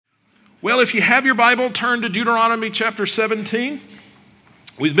Well, if you have your Bible, turn to Deuteronomy chapter 17.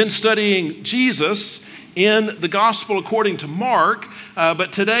 We've been studying Jesus in the Gospel according to Mark,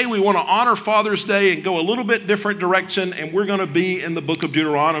 but today we want to honor Father's Day and go a little bit different direction, and we're going to be in the book of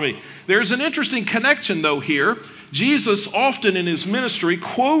Deuteronomy. There's an interesting connection, though, here. Jesus often in his ministry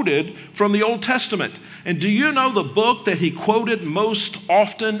quoted from the Old Testament. And do you know the book that he quoted most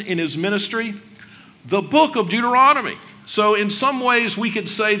often in his ministry? The book of Deuteronomy. So in some ways, we could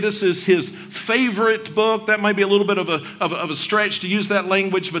say this is his favorite book. That might be a little bit of a stretch to use that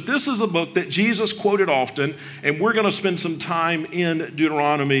language, but this is a book that Jesus quoted often, and we're going to spend some time in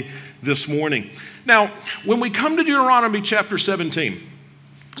Deuteronomy this morning. Now, when we come to Deuteronomy chapter 17,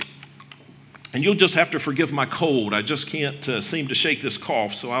 and you'll just have to forgive my cold. I just can't seem to shake this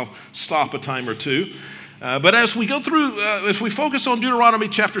cough, so I'll stop a time or two. But as we go through, as we focus on Deuteronomy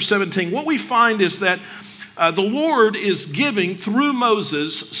chapter 17, what we find is that the Lord is giving, through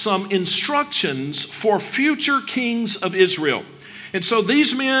Moses, some instructions for future kings of Israel. And so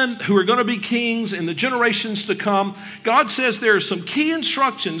these men who are going to be kings in the generations to come, God says there are some key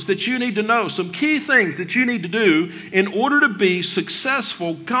instructions that you need to know, some key things that you need to do in order to be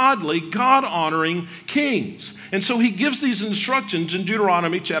successful, godly, God-honoring kings. And so he gives these instructions in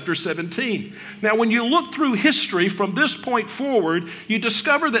Deuteronomy chapter 17. Now, when you look through history from this point forward, you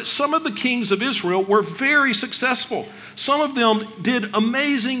discover that some of the kings of Israel were very successful. Some of them did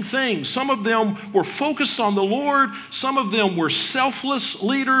amazing things. Some of them were focused on the Lord. Some of them were selfless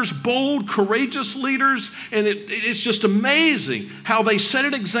leaders, bold, courageous leaders. And it's just amazing how they set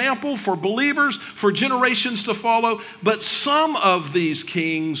an example for believers, for generations to follow. But some of these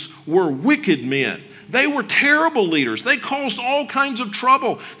kings were wicked men. They were terrible leaders. They caused all kinds of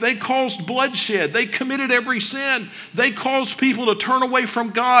trouble. They caused bloodshed. They committed every sin. They caused people to turn away from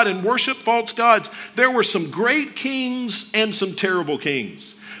God and worship false gods. There were some great kings and some terrible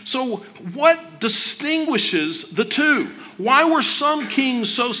kings. So what distinguishes the two? Why were some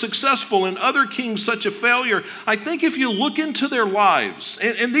kings so successful and other kings such a failure? I think if you look into their lives,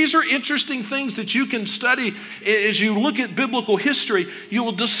 and these are interesting things that you can study as you look at biblical history, you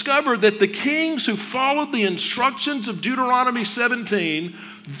will discover that the kings who followed the instructions of Deuteronomy 17,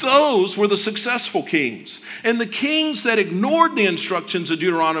 those were the successful kings. And the kings that ignored the instructions of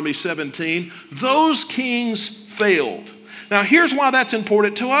Deuteronomy 17, those kings failed. Now, here's why that's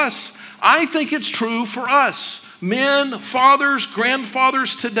important to us. I think it's true for us. Men, fathers,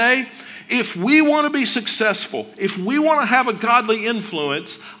 grandfathers today, if we want to be successful, if we want to have a godly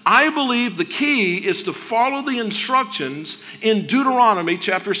influence, I believe the key is to follow the instructions in Deuteronomy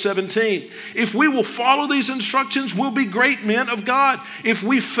chapter 17. If we will follow these instructions, we'll be great men of God. If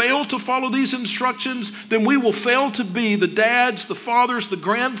we fail to follow these instructions, then we will fail to be the dads, the fathers, the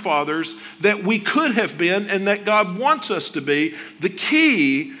grandfathers that we could have been and that God wants us to be. The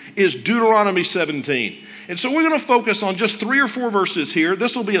key is Deuteronomy 17. And so we're going to focus on just 3 or 4 verses here.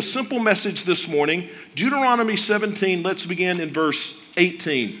 This will be a simple message this morning. Deuteronomy 17, let's begin in verse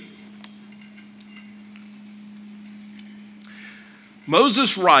 18.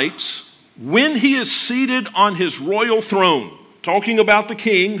 Moses writes, when he is seated on his royal throne, talking about the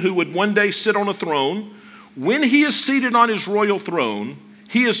king who would one day sit on a throne, when he is seated on his royal throne,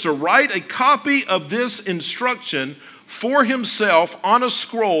 he is to write a copy of this instruction for himself on a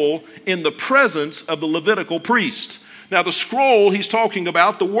scroll in the presence of the Levitical priest. Now, the scroll he's talking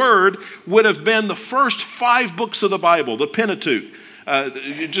about, the word, would have been the first 5 books of the Bible, the Pentateuch.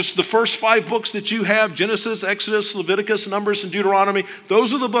 Just the first 5 books that you have, Genesis, Exodus, Leviticus, Numbers, and Deuteronomy,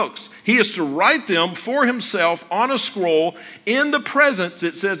 those are the books. He is to write them for himself on a scroll in the presence,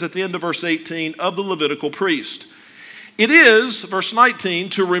 it says at the end of verse 18, of the Levitical priest. It is, verse 19,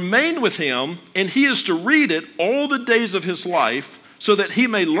 to remain with him, and he is to read it all the days of his life, so that he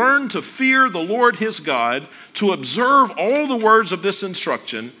may learn to fear the Lord his God, to observe all the words of this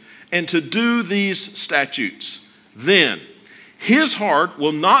instruction, and to do these statutes. Then his heart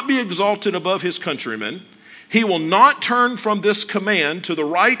will not be exalted above his countrymen. He will not turn from this command to the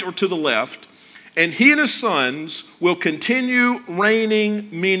right or to the left, and he and his sons will continue reigning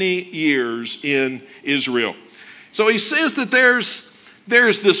many years in Israel. So he says that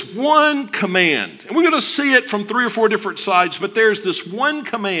there's this one command, and we're going to see it from 3 or 4 different sides, but there's this one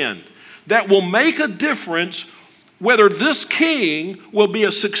command that will make a difference whether this king will be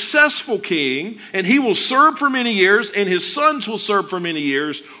a successful king, and he will serve for many years, and his sons will serve for many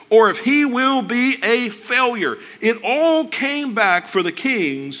years, or if he will be a failure. It all came back for the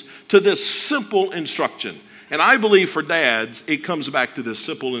kings to this simple instruction. And I believe for dads, it comes back to this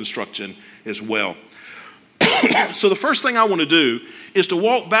simple instruction as well. So the first thing I want to do is to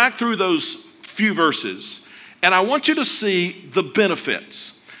walk back through those few verses, and I want you to see the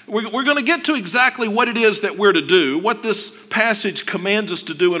benefits. We're going to get to exactly what it is that we're to do, what this passage commands us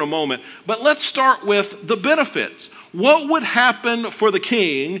to do in a moment. But let's start with the benefits. What would happen for the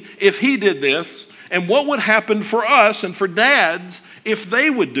king if he did this? And what would happen for us and for dads if they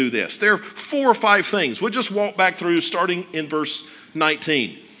would do this? There are 4 or 5 things. We'll just walk back through starting in verse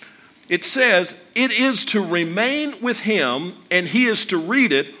 19. It says, it is to remain with him, and he is to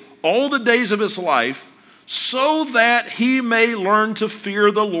read it all the days of his life, so that he may learn to fear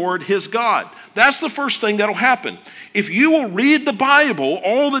the Lord his God. That's the first thing that'll happen. If you will read the Bible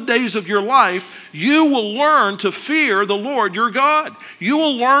all the days of your life, you will learn to fear the Lord your God. You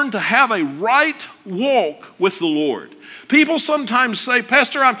will learn to have a right walk with the Lord. People sometimes say,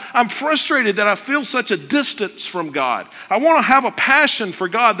 Pastor, I'm frustrated that I feel such a distance from God. I want to have a passion for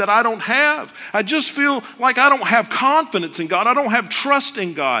God that I don't have. I just feel like I don't have confidence in God. I don't have trust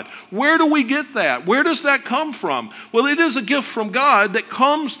in God. Where do we get that? Where does that come from? Well, it is a gift from God that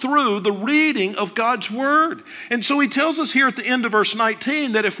comes through the reading of God's Word. And so he tells us here at the end of verse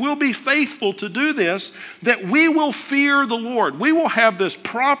 19 that if we'll be faithful to do this, that we will fear the Lord. We will have this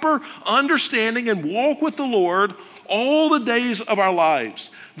proper understanding and walk with the Lord all the days of our lives.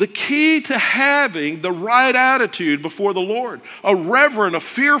 The key to having the right attitude before the Lord, a reverent, a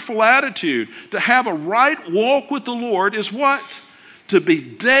fearful attitude, to have a right walk with the Lord is what? To be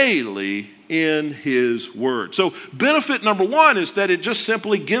daily in his word. So benefit number 1 is that it just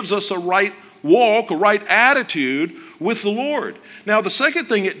simply gives us a right walk, a right attitude with the Lord. Now the second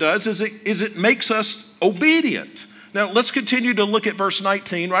thing it does is it makes us obedient. Now let's continue to look at verse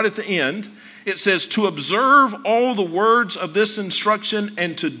 19 right at the end. It says, to observe all the words of this instruction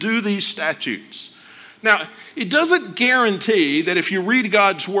and to do these statutes. Now, it doesn't guarantee that if you read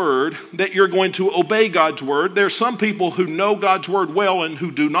God's word that you're going to obey God's word. There are some people who know God's word well and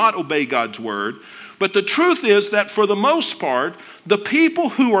who do not obey God's word. But the truth is that for the most part, the people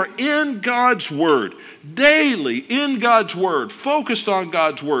who are in God's word, daily in God's word, focused on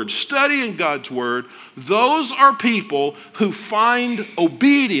God's word, studying God's word, those are people who find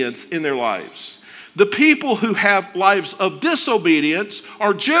obedience in their lives. The people who have lives of disobedience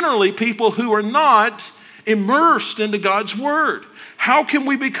are generally people who are not immersed into God's word. How can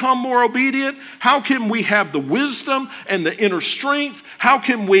we become more obedient? How can we have the wisdom and the inner strength? How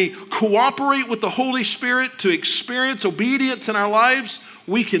can we cooperate with the Holy Spirit to experience obedience in our lives?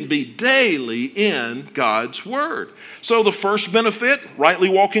 We can be daily in God's word. So the first benefit, rightly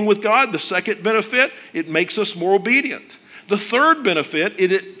walking with God. The second benefit, it makes us more obedient. The third benefit,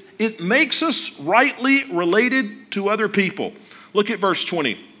 it makes us rightly related to other people. Look at verse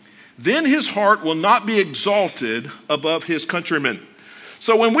 20. Then his heart will not be exalted above his countrymen.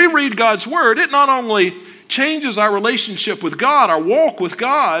 So when we read God's word, it not only changes our relationship with God, our walk with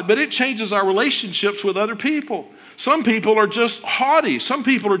God, but it changes our relationships with other people. Some people are just haughty. Some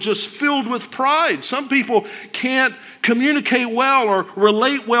people are just filled with pride. Some people can't communicate well or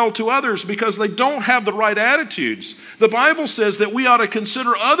relate well to others because they don't have the right attitudes. The Bible says that we ought to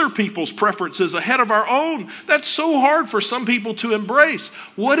consider other people's preferences ahead of our own. That's so hard for some people to embrace.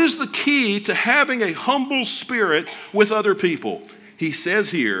 What is the key to having a humble spirit with other people? He says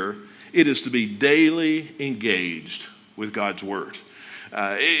here, it is to be daily engaged with God's word.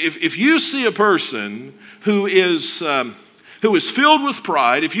 If you see a person who is filled with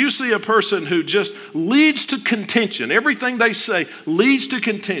pride, if you see a person who just leads to contention, everything they say leads to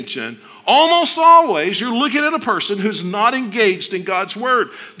contention, almost always you're looking at a person who's not engaged in God's word.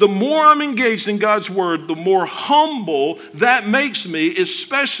 The more I'm engaged in God's word, the more humble that makes me,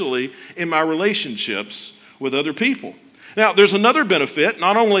 especially in my relationships with other people. Now, there's another benefit,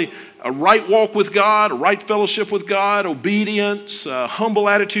 not only a right walk with God, a right fellowship with God, obedience, a humble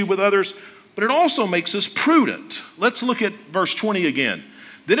attitude with others, but it also makes us prudent. Let's look at verse 20 again.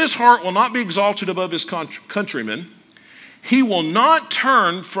 Then his heart will not be exalted above his countrymen. He will not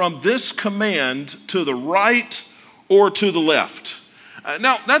turn from this command to the right or to the left.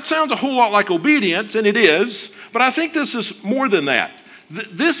 Now, that sounds a whole lot like obedience, and it is, but I think this is more than that.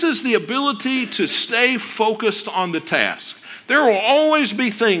 This is the ability to stay focused on the task. There will always be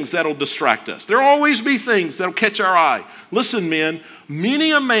things that'll distract us. There will always be things that'll catch our eye. Listen, men,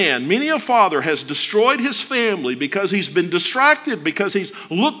 many a man, many a father has destroyed his family because he's been distracted, because he's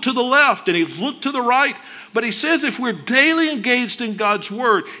looked to the left and he's looked to the right. But he says if we're daily engaged in God's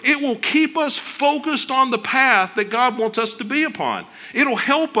word, it will keep us focused on the path that God wants us to be upon. It'll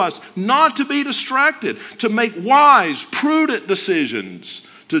help us not to be distracted, to make wise, prudent decisions,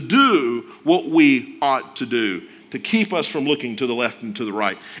 to do what we ought to do, to keep us from looking to the left and to the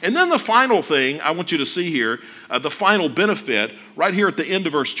right. And then the final thing I want you to see here, the final benefit, right here at the end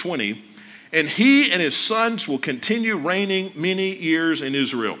of verse 20, and he and his sons will continue reigning many years in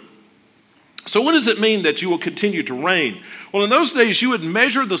Israel. So what does it mean that you will continue to reign? Well, in those days, you would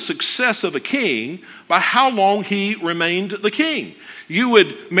measure the success of a king by how long he remained the king. You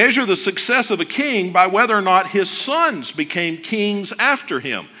would measure the success of a king by whether or not his sons became kings after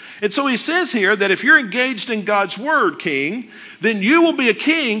him. And so he says here that if you're engaged in God's word, king, then you will be a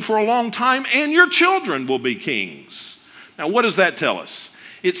king for a long time and your children will be kings. Now, what does that tell us?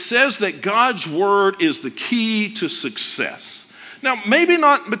 It says that God's word is the key to success. Now, maybe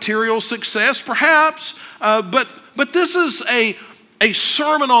not material success, perhaps, but this is a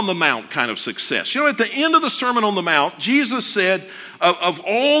Sermon on the Mount kind of success. You know, at the end of the Sermon on the Mount, Jesus said of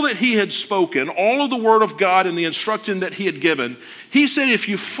all that he had spoken, all of the word of God and the instruction that he had given, he said, if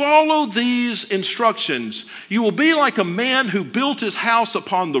you follow these instructions, you will be like a man who built his house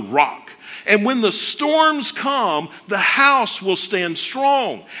upon the rock. And when the storms come, the house will stand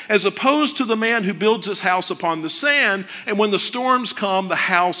strong, as opposed to the man who builds his house upon the sand, and when the storms come, the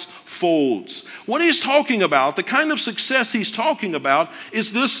house folds. What he's talking about, the kind of success he's talking about,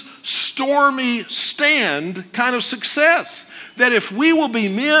 is this stormy stand kind of success. That if we will be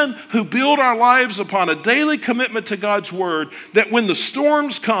men who build our lives upon a daily commitment to God's word, that when the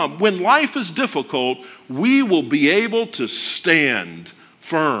storms come, when life is difficult, we will be able to stand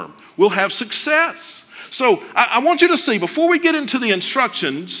firm. We'll have success. So I want you to see, before we get into the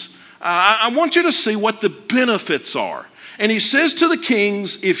instructions, I want you to see what the benefits are. And he says to the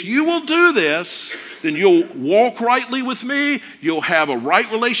kings, if you will do this, then you'll walk rightly with me, you'll have a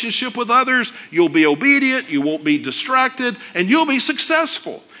right relationship with others, you'll be obedient, you won't be distracted, and you'll be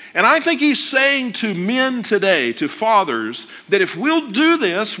successful. And I think he's saying to men today, to fathers, that if we'll do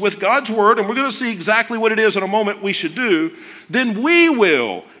this with God's word, and we're going to see exactly what it is in a moment we should do, then we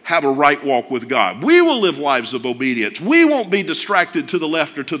will have a right walk with God. We will live lives of obedience. We won't be distracted to the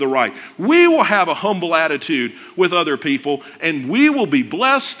left or to the right. We will have a humble attitude with other people, and we will be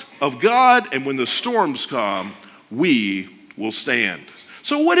blessed of God, and when the storms come, we will stand.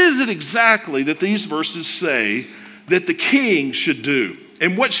 So what is it exactly that these verses say that the king should do?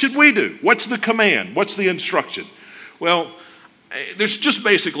 And what should we do? What's the command? What's the instruction? Well, there's just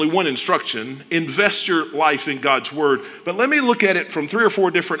basically one instruction: invest your life in God's word. But let me look at it from 3 or 4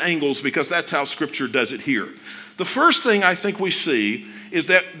 different angles, because that's how Scripture does it here. The first thing I think we see is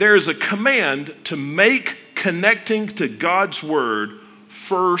that there is a command to make connecting to God's word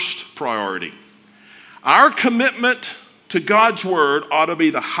first priority. Our commitment to God's word ought to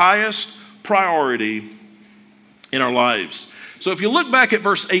be the highest priority in our lives. So if you look back at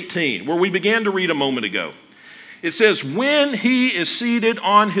verse 18, where we began to read a moment ago, it says, when he is seated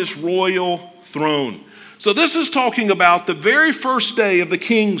on his royal throne. So this is talking about the very first day of the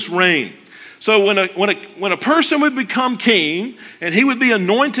king's reign. So when a person would become king and he would be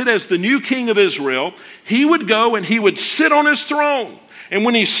anointed as the new king of Israel, he would go and he would sit on his throne. And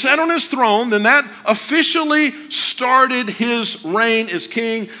when he sat on his throne, then that officially started his reign as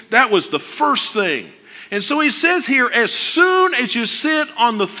king. That was the first thing. And so he says here, as soon as you sit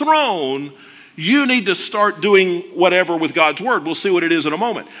on the throne, you need to start doing whatever with God's word. We'll see what it is in a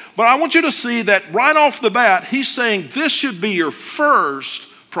moment. But I want you to see that right off the bat, he's saying this should be your first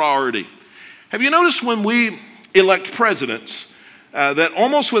priority. Have you noticed when we elect presidents that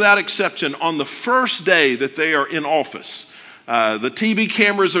almost without exception, on the first day that they are in office, the TV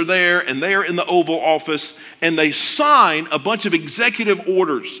cameras are there and they are in the Oval Office and they sign a bunch of executive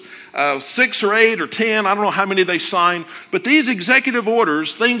orders. 6 or 8 or 10, I don't know how many they sign, but these executive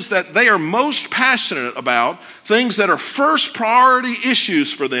orders, things that they are most passionate about, things that are first priority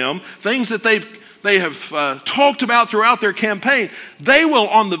issues for them, things that they have talked about throughout their campaign, they will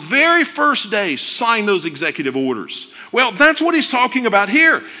on the very first day sign those executive orders. Well, that's what he's talking about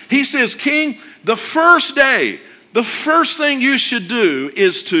here. He says, King, the first day, the first thing you should do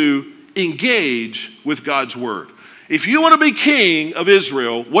is to engage with God's word. If you want to be king of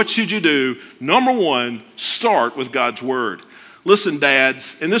Israel, what should you do? Number one, start with God's word. Listen,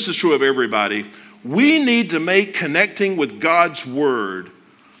 dads, and this is true of everybody, we need to make connecting with God's word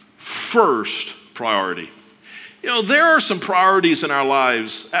first priority. You know, there are some priorities in our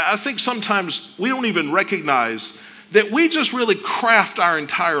lives. I think sometimes we don't even recognize that we just really craft our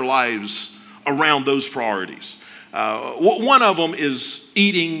entire lives around those priorities. One of them is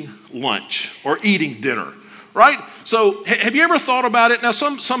eating lunch or eating dinner. Right? So have you ever thought about it? Now,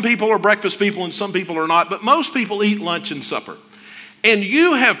 some people are breakfast people and some people are not, but most people eat lunch and supper. And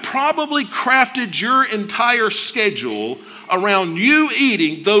you have probably crafted your entire schedule around you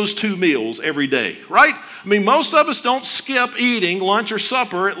eating those 2 meals every day, right? I mean, most of us don't skip eating lunch or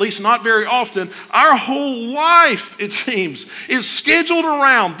supper, at least not very often. Our whole life, it seems, is scheduled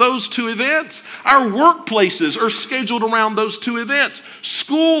around those 2 events. Our workplaces are scheduled around those 2 events.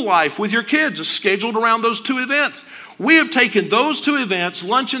 School life with your kids is scheduled around those 2 events. We have taken those 2 events,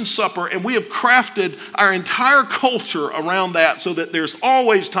 lunch and supper, and we have crafted our entire culture around that so that there's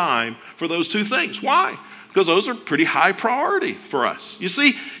always time for those 2 things. Why? Because those are pretty high priority for us. You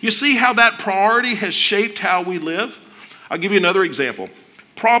see how that priority has shaped how we live? I'll give you another example.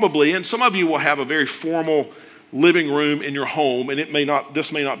 Probably, and some of you will have a very formal living room in your home, and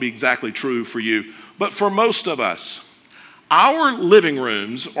this may not be exactly true for you, but for most of us, our living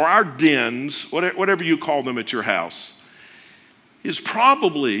rooms or our dens, whatever you call them at your house, is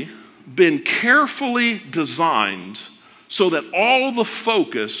probably been carefully designed so that all the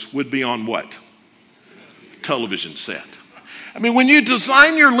focus would be on what? Television set. I mean, when you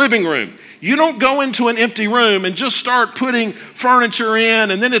design your living room, you don't go into an empty room and just start putting furniture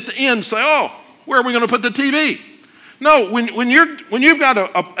in and then at the end say, oh, where are we going to put the TV? No, when you've got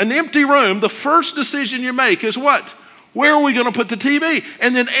an empty room, the first decision you make is what? Where are we going to put the TV?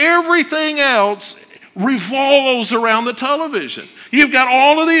 And then everything else revolves around the television. You've got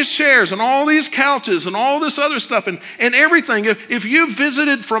all of these chairs and all these couches and all this other stuff and everything. If you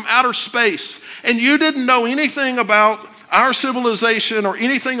visited from outer space and you didn't know anything about our civilization or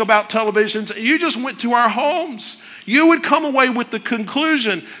anything about televisions, you just went to our homes, you would come away with the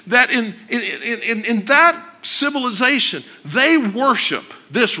conclusion that in that civilization, they worship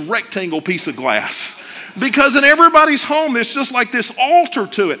this rectangle piece of glass. Because in everybody's home, there's just like this altar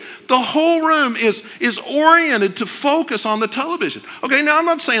to it. The whole room is oriented to focus on the television. Okay, now I'm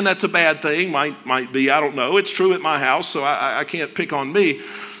not saying that's a bad thing. Might be, I don't know. It's true at my house, so I can't pick on me.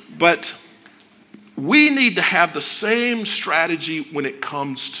 But we need to have the same strategy when it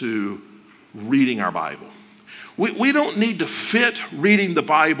comes to reading our Bible. We don't need to fit reading the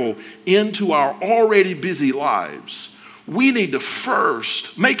Bible into our already busy lives. We need to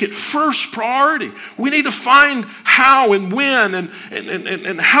make it first priority. We need to find how and when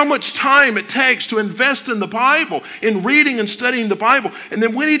and how much time it takes to invest in the Bible, in reading and studying the Bible. And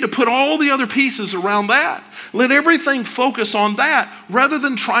then we need to put all the other pieces around that. Let everything focus on that rather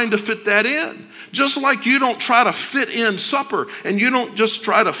than trying to fit that in. Just like you don't try to fit in supper and you don't just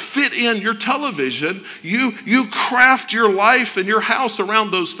try to fit in your television, you craft your life and your house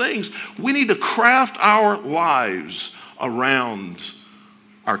around those things. We need to craft our lives around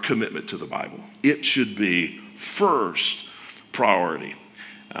our commitment to the Bible. It should be first priority.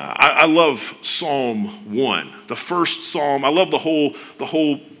 I love Psalm 1, the first psalm. I love the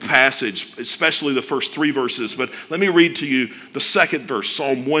whole passage, especially the first 3 verses. But let me read to you the second verse,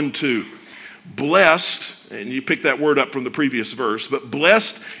 Psalm 1:2. Blessed, and you pick that word up from the previous verse, but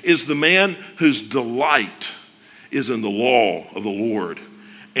blessed is the man whose delight is in the law of the Lord,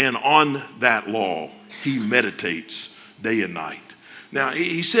 and on that law he meditates day and night. Now,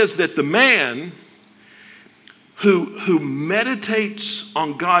 he says that the man who meditates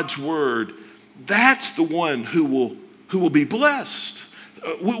on God's word, that's the one who will be blessed.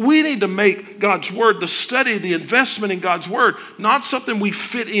 We need to make God's word, the study, the investment in God's word, not something we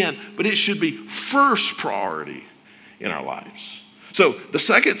fit in, but it should be first priority in our lives. So the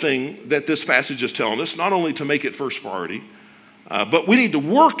second thing that this passage is telling us, not only to make it first priority, but we need to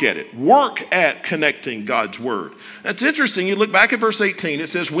work at it. Work at connecting God's word. That's interesting. You look back at verse 18. It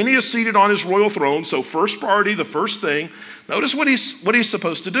says, when he is seated on his royal throne, so first priority, the first thing, notice what he's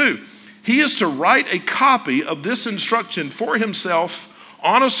supposed to do. He is to write a copy of this instruction for himself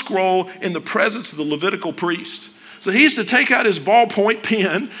on a scroll in the presence of the Levitical priest. So he's to take out his ballpoint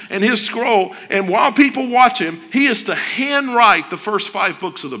pen and his scroll, and while people watch him, he is to handwrite the first 5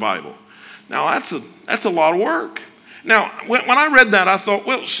 books of the Bible. Now, that's a lot of work. Now, when I read that, I thought,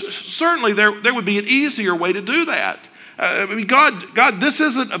 well, certainly there would be an easier way to do that. God, this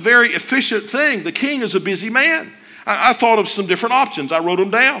isn't a very efficient thing. The king is a busy man. I thought of some different options. I wrote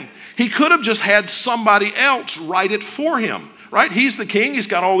them down. He could have just had somebody else write it for him. Right? He's the king. He's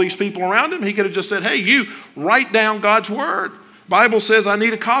got all these people around him. He could have just said, hey, you write down God's word. Bible says I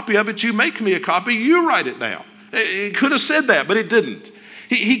need a copy of it. You make me a copy. You write it down. He could have said that, but it didn't.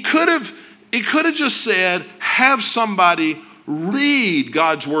 He could have just said, have somebody read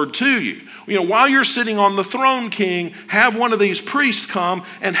God's word to you. You know, while you're sitting on the throne, king, have one of these priests come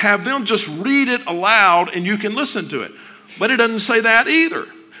and have them just read it aloud and you can listen to it. But it doesn't say that either.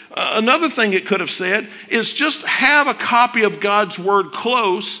 Another thing it could have said is just have a copy of God's word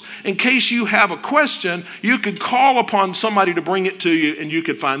close in case you have a question. You could call upon somebody to bring it to you and you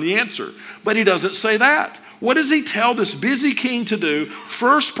could find the answer. But he doesn't say that. What does he tell this busy king to do?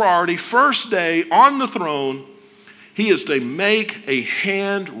 First priority, first day on the throne, he is to make a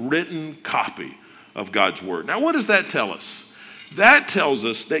handwritten copy of God's word. Now, what does that tell us? That tells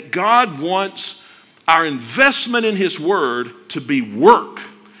us that God wants our investment in his word to be work.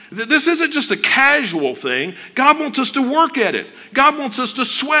 This isn't just a casual thing. God wants us to work at it. God wants us to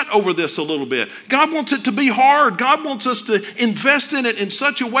sweat over this a little bit. God wants it to be hard. God wants us to invest in it in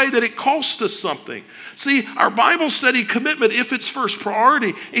such a way that it costs us something. See, our Bible study commitment, if it's first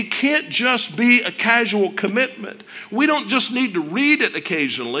priority, it can't just be a casual commitment. We don't just need to read it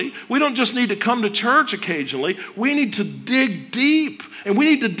occasionally. We don't just need to come to church occasionally. We need to dig deep, and we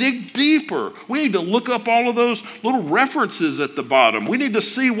need to dig deeper. We need to look up all of those little references at the bottom. We need to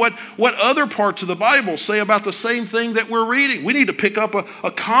see what other parts of the Bible say about the same thing that we're reading. We need to pick up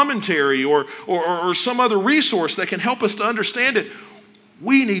a commentary or some other resource that can help us to understand it.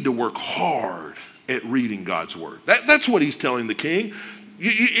 We need to work hard at reading God's word. That's what he's telling the king.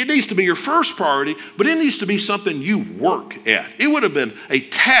 It needs to be your first priority, but it needs to be something you work at. It would have been a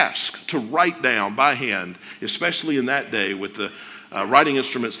task to write down by hand, especially in that day with the writing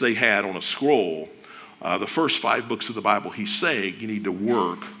instruments they had on a scroll. The first 5 books of the Bible, he's saying you need to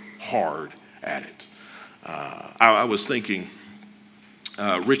work hard at it. I was thinking,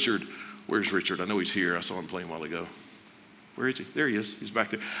 Richard, where's Richard? I know he's here. I saw him playing a while ago. Where is he? There he is. He's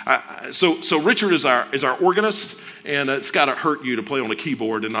back there. So Richard is our organist, and it's got to hurt you to play on a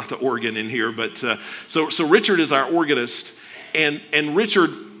keyboard and not the organ in here. But so Richard is our organist, and Richard,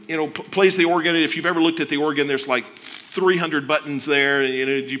 plays the organ. If you've ever looked at the organ, there's like 300 buttons there, and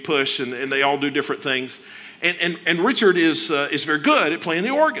you push, and they all do different things. And Richard is very good at playing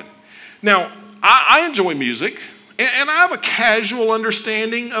the organ. Now, I enjoy music. And I have a casual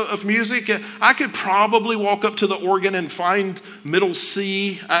understanding of music. I could probably walk up to the organ and find middle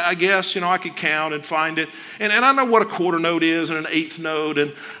C, I guess. I could count and find it. And I know what a quarter note is and an eighth note.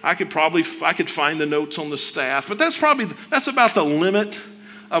 And I could find the notes on the staff. But that's about the limit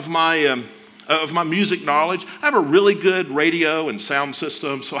of my music knowledge. I have a really good radio and sound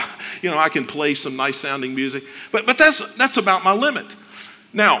system. So, I can play some nice sounding music. But that's about my limit.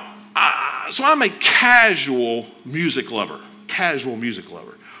 Now, so I'm a casual music lover.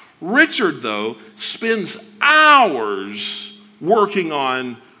 Richard, though, spends hours working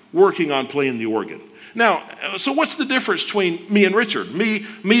on playing the organ. Now, so what's the difference between me and Richard? Me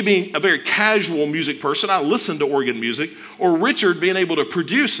being a very casual music person, I listen to organ music, or Richard being able to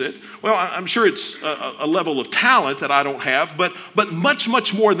produce it. Well, I'm sure it's a level of talent that I don't have, but much,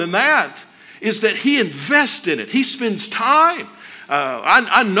 much more than that is that he invests in it. He spends time.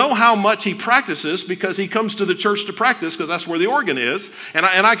 I know how much he practices because he comes to the church to practice because that's where the organ is. And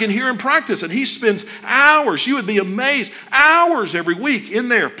I can hear him practice. And he spends hours, you would be amazed, hours every week in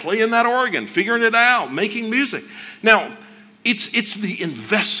there playing that organ, figuring it out, making music. Now, it's the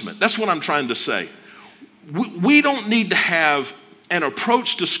investment. That's what I'm trying to say. We don't need to have an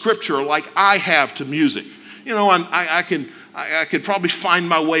approach to Scripture like I have to music. I could probably find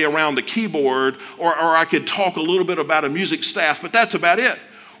my way around the keyboard or I could talk a little bit about a music staff, but that's about it.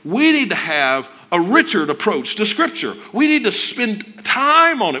 We need to have a Richard approach to Scripture. We need to spend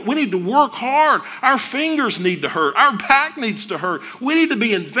time on it. We need to work hard. Our fingers need to hurt. Our back needs to hurt. We need to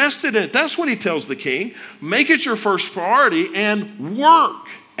be invested in it. That's what he tells the king. Make it your first priority and work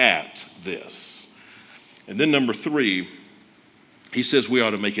at this. And then number 3, he says we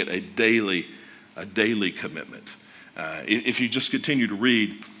ought to make it a daily commitment. If you just continue to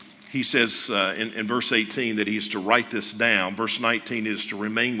read, he says in verse 18 that he is to write this down. Verse 19 is to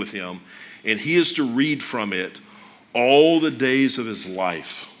remain with him, and he is to read from it all the days of his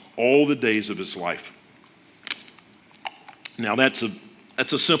life. All the days of his life. Now that's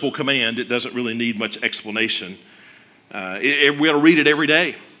a simple command. It doesn't really need much explanation. We ought to read it every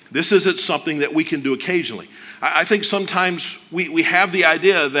day. This isn't something that we can do occasionally. I think sometimes we have the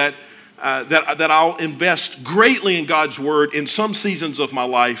idea that I'll invest greatly in God's word in some seasons of my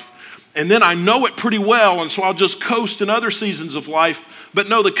life, and then I know it pretty well, and so I'll just coast in other seasons of life. But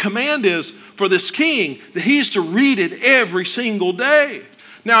no, the command is for this king that he's to read it every single day.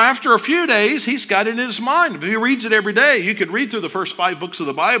 Now, after a few days, he's got it in his mind. If he reads it every day, you could read through the first 5 books of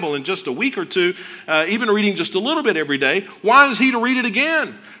the Bible in just a week or two, even reading just a little bit every day. Why is he to read it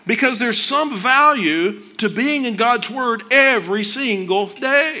again? Because there's some value to being in God's word every single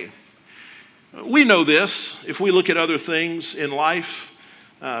day. We know this if we look at other things in life.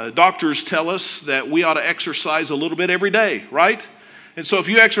 Doctors tell us that we ought to exercise a little bit every day, right? And so if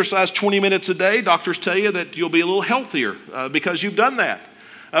you exercise 20 minutes a day, doctors tell you that you'll be a little healthier because you've done that.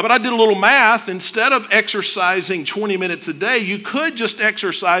 But I did a little math. Instead of exercising 20 minutes a day, you could just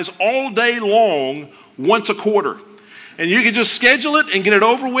exercise all day long once a quarter. And you could just schedule it and get it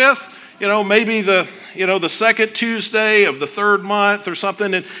over with. Maybe the second Tuesday of the third month or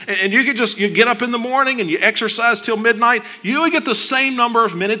something. And you get up in the morning and you exercise till midnight. You would get the same number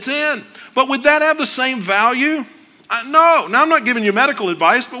of minutes in. But would that have the same value? No. Now, I'm not giving you medical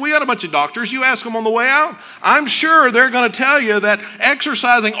advice, but we got a bunch of doctors. You ask them on the way out. I'm sure they're going to tell you that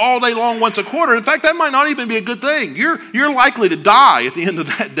exercising all day long once a quarter, in fact, that might not even be a good thing. You're likely to die at the end of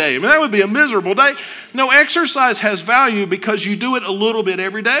that day. I mean, that would be a miserable day. No, exercise has value because you do it a little bit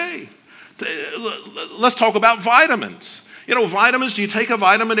every day. Let's talk about vitamins. Vitamins, do you take a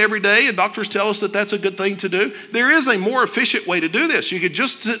vitamin every day? And doctors tell us that that's a good thing to do. There is a more efficient way to do this. You could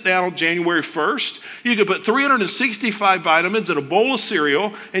just sit down on January 1st. You could put 365 vitamins in a bowl of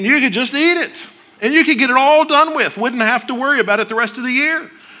cereal, and you could just eat it. And you could get it all done with. Wouldn't have to worry about it the rest of the year.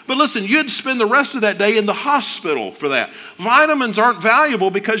 But listen, you'd spend the rest of that day in the hospital for that. Vitamins aren't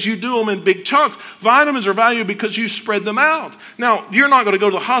valuable because you do them in big chunks. Vitamins are valuable because you spread them out. Now, you're not going to go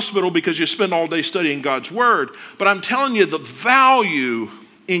to the hospital because you spend all day studying God's Word. But I'm telling you, the value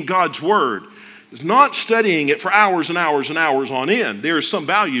in God's Word is not studying it for hours and hours and hours on end. There is some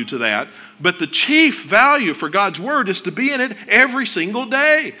value to that. But the chief value for God's Word is to be in it every single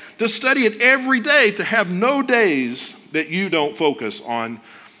day, to study it every day, to have no days that you don't focus on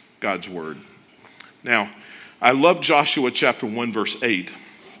God's Word. Now, I love Joshua chapter 1, verse 8.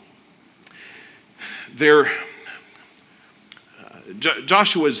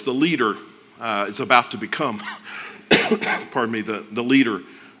 Joshua is the leader, is about to become, the leader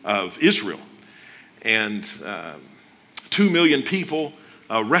of Israel. And 2 million people,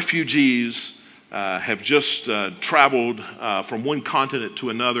 refugees, have just traveled from one continent to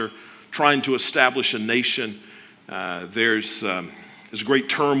another, trying to establish a nation. There's great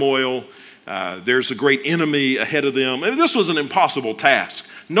turmoil. There's a great enemy ahead of them. I mean, this was an impossible task.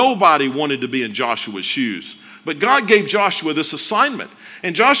 Nobody wanted to be in Joshua's shoes. But God gave Joshua this assignment.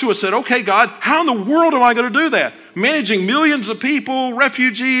 And Joshua said, okay, God, how in the world am I going to do that? Managing millions of people,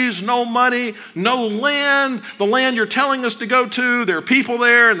 refugees, no money, no land. The land you're telling us to go to, there are people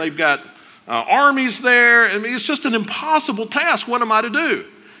there, and they've got armies there. I mean, it's just an impossible task. What am I to do?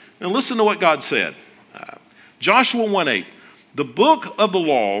 And listen to what God said. Joshua 1:8. The book of the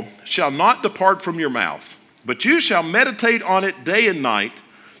law shall not depart from your mouth, but you shall meditate on it day and night,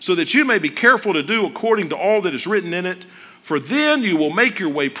 so that you may be careful to do according to all that is written in it. For then you will make your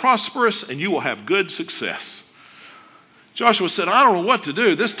way prosperous, and you will have good success. Joshua said, I don't know what to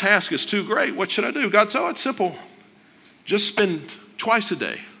do. This task is too great. What should I do? God said, oh, it's simple. Just spend twice a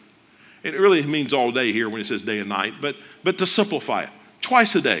day. It really means all day here when it says day and night, but to simplify it,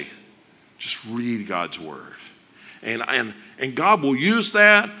 twice a day, just read God's Word. And God will use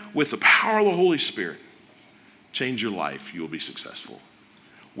that with the power of the Holy Spirit. Change your life. You will be successful.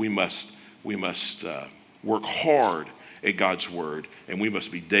 We must work hard at God's Word, and we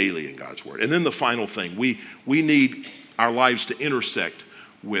must be daily in God's Word. And then the final thing, we need our lives to intersect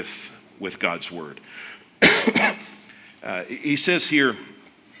with God's Word. He says here,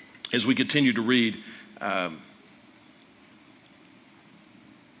 as we continue to read,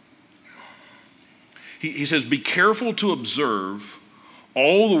 he says, be careful to observe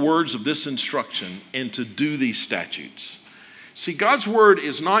all the words of this instruction and to do these statutes. See, God's Word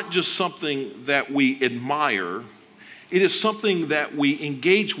is not just something that we admire. It is something that we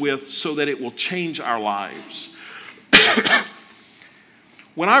engage with so that it will change our lives.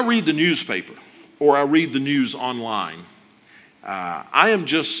 When I read the newspaper or I read the news online, I'm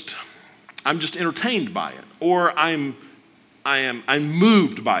just entertained by it, or I'm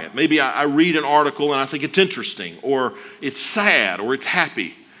moved by it. Maybe I read an article and I think it's interesting, or it's sad, or it's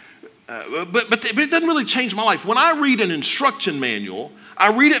happy. But it doesn't really change my life. When I read an instruction manual, I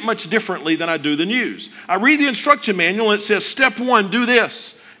read it much differently than I do the news. I read the instruction manual and it says, step 1, do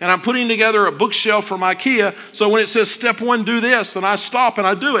this. And I'm putting together a bookshelf from IKEA. So when it says step 1, do this, then I stop and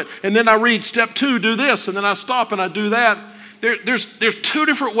I do it. And then I read step 2, do this. And then I stop and I do that. There's two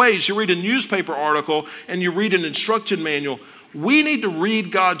different ways. You read a newspaper article and you read an instruction manual. We need to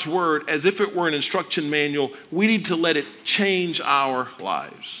read God's Word as if it were an instruction manual. We need to let it change our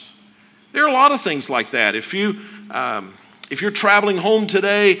lives. There are a lot of things like that. If you're traveling home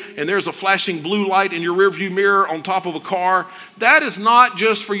today and there's a flashing blue light in your rearview mirror on top of a car, that is not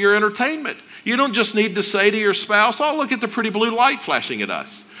just for your entertainment. You don't just need to say to your spouse, oh, look at the pretty blue light flashing at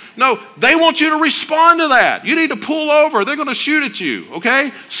us. No, they want you to respond to that. You need to pull over. They're going to shoot at you,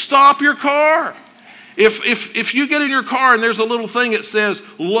 okay? Stop your car. If you get in your car and there's a little thing that says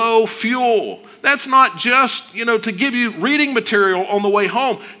low fuel, that's not just, to give you reading material on the way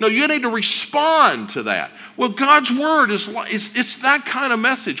home. No, you need to respond to that. Well, God's word it's that kind of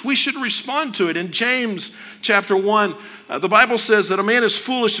message. We should respond to it. In James chapter 1, the Bible says that a man is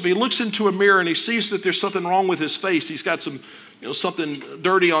foolish if he looks into a mirror and he sees that there's something wrong with his face. He's got something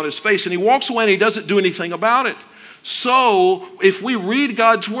dirty on his face, and he walks away and he doesn't do anything about it. So if we read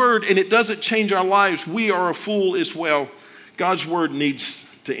God's word and it doesn't change our lives, we are a fool as well. God's word needs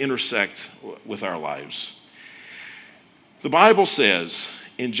to intersect with our lives. The Bible says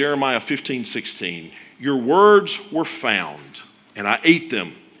in Jeremiah 15:16, your words were found, and I ate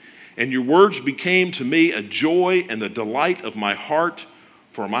them, and your words became to me a joy and the delight of my heart,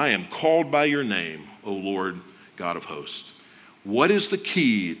 for I am called by your name, O Lord God of hosts. What is the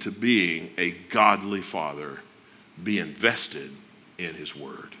key to being a godly father? Be invested in his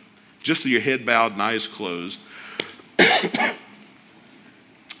word. Just with your head bowed and eyes closed.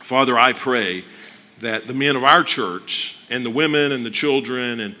 Father, I pray that the men of our church and the women and the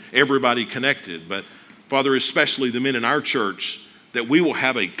children and everybody connected, but Father, especially the men in our church, that we will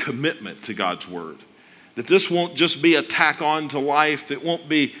have a commitment to God's word. That this won't just be a tack on to life. It won't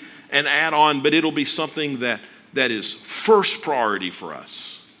be an add-on, but it'll be something that is first priority for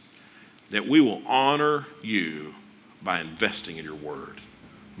us. That we will honor you by investing in your word.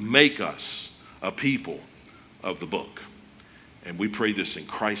 Make us a people of the book. And we pray this in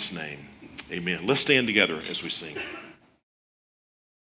Christ's name. Amen. Let's stand together as we sing.